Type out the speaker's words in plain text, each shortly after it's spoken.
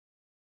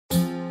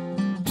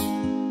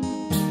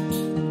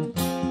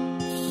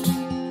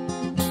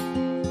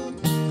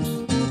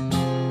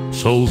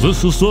So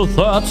this is the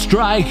third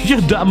strike,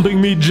 you're dumping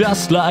me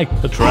just like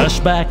a trash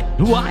bag.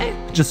 Why?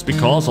 Just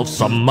because of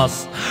some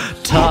muss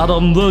turd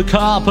on the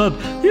carpet,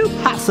 you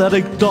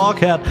pathetic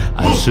doghead.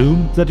 I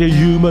assume that you're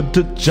human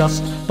to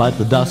just bite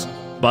the dust.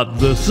 But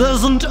this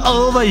isn't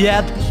over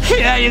yet,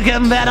 yeah, you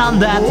can bet on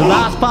that. The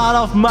last part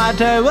of my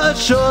tale will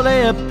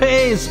surely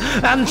appease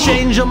and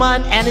change your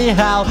mind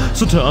anyhow.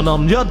 So turn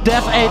on your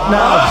deaf aid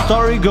now. The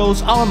story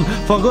goes on,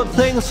 for good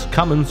things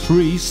come in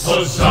threes.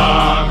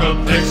 Huzzah,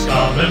 good things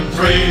come in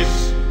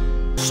threes.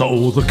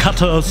 So the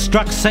cutter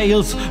struck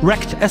sails,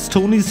 wrecked as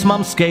Tony's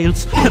mum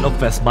scales, and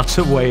of as much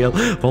a whale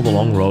for the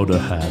long road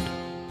ahead.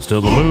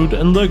 Still the mood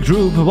in the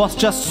group was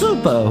just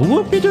super,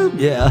 whoopie-doop,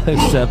 yeah,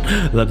 except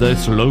that they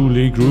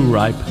slowly grew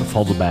ripe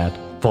for the bad.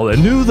 For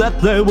they knew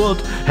that they would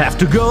have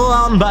to go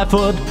on by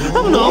foot.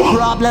 No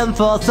problem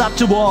for such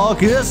a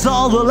walk, it's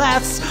all the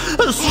less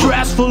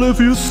stressful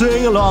if you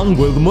sing along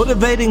with a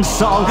motivating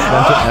song.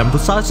 And to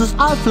emphasize this,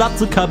 I'll flood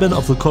the cabin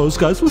of the coast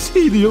guys with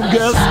helium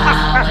gas.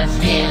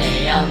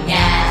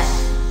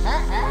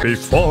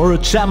 Before a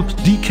champ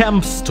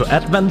decamps to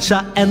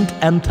adventure and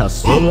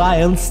enters the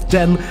lion's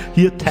den,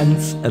 he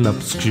attends an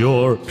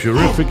obscure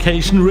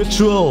purification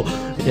ritual.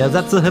 Yeah,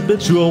 that's a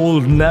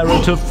habitual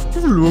narrative.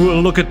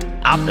 Look it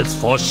up, it's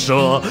for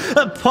sure.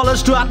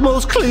 Polished to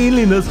utmost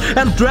cleanliness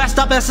and dressed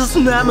up as his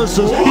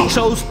nemesis, he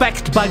chose,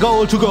 backed by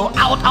gold, to go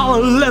out on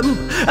a limb.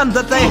 And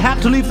that they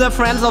had to leave their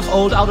friends of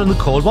old out in the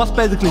cold was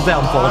basically their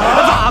own fault.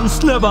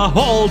 Advance never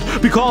hold,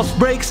 because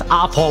breaks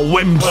are for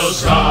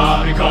wimps.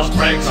 Because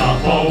breaks are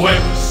for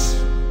wimps.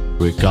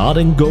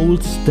 Regarding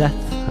Gold's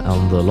death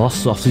and the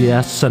loss of the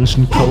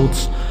Ascension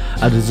codes,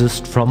 I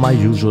desist from my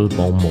usual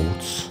bon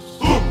modes.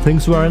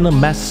 Things were in a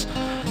mess.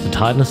 The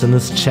tightness in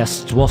his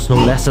chest was no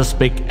less as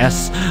big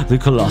as the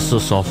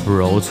Colossus of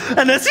Rhodes.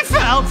 And as he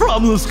fell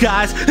from the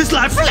skies, his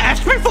life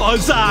flashed before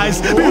his eyes.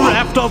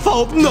 Bereft of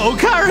hope, no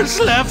courage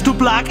left to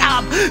plug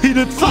up, he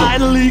did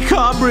finally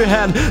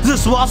comprehend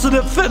this was a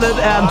definite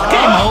end.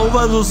 Game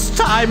over this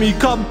time, he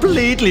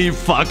completely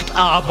fucked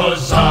up.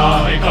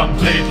 Huzzah, he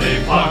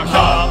completely fucked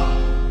up.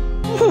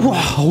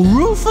 Wow,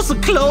 Rufus a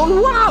clone,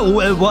 wow,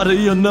 well what do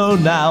you know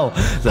now?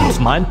 That's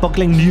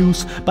mind-boggling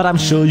news, but I'm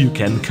sure you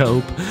can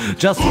cope.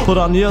 Just put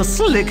on your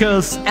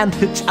slickers and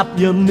hitch up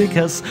your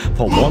knickers,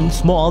 for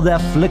once more there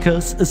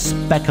flickers a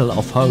speckle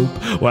of hope.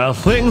 Well,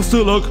 things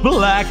do look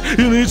black,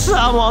 you need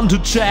someone to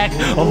check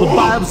on the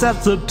bulbs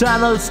at the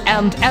tunnel's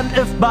end. And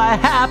if by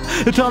hap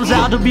it turns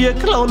out to be a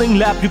cloning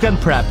lab, you can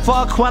prep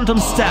for a quantum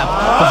step.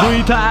 For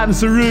 3 times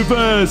the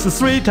Rufus is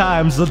 3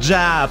 times the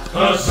jab.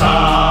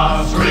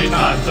 Huzzah, 3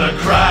 times the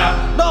crap.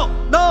 No!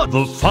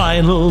 The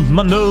final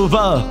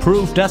maneuver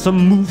proved as a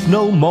move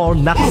no more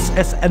nuts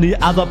as any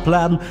other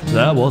plan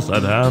there was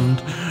at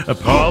hand. A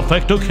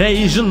perfect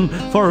occasion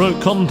for a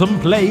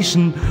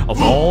contemplation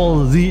of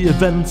all the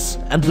events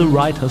and the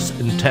writer's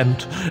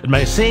intent. It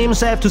may seem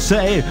safe to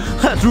say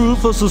that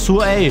Rufus's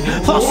way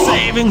for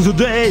saving the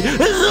day is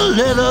a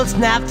little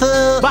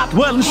snafu, but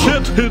when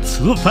shit hits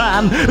the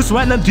fan is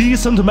when a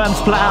decent man's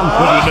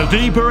plan would be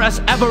deeper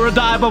as ever a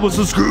diver with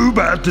a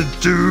scuba to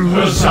do.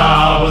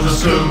 Huzzah, with a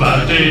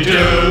scuba to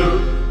do.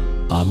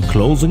 I'm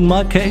closing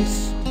my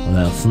case,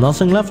 there's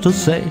nothing left to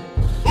say.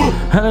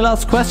 Any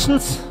last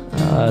questions?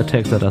 I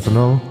take that as a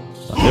no.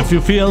 But if you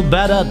feel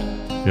battered,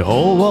 your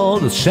whole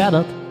world is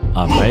shattered,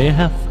 I may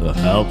have a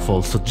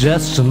helpful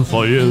suggestion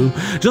for you.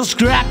 Just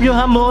grab your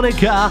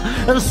harmonica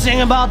and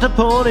sing about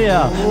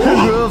Deponia,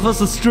 and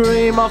Rufus'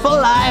 dream of a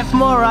life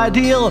more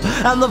ideal,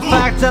 and the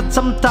fact that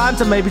sometimes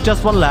there may be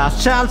just one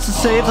last chance to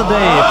save the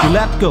day if you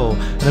let go.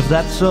 And if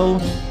that's so,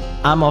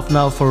 I'm off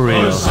now for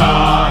real.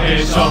 Huzzah,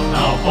 he's off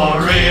now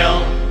for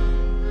real.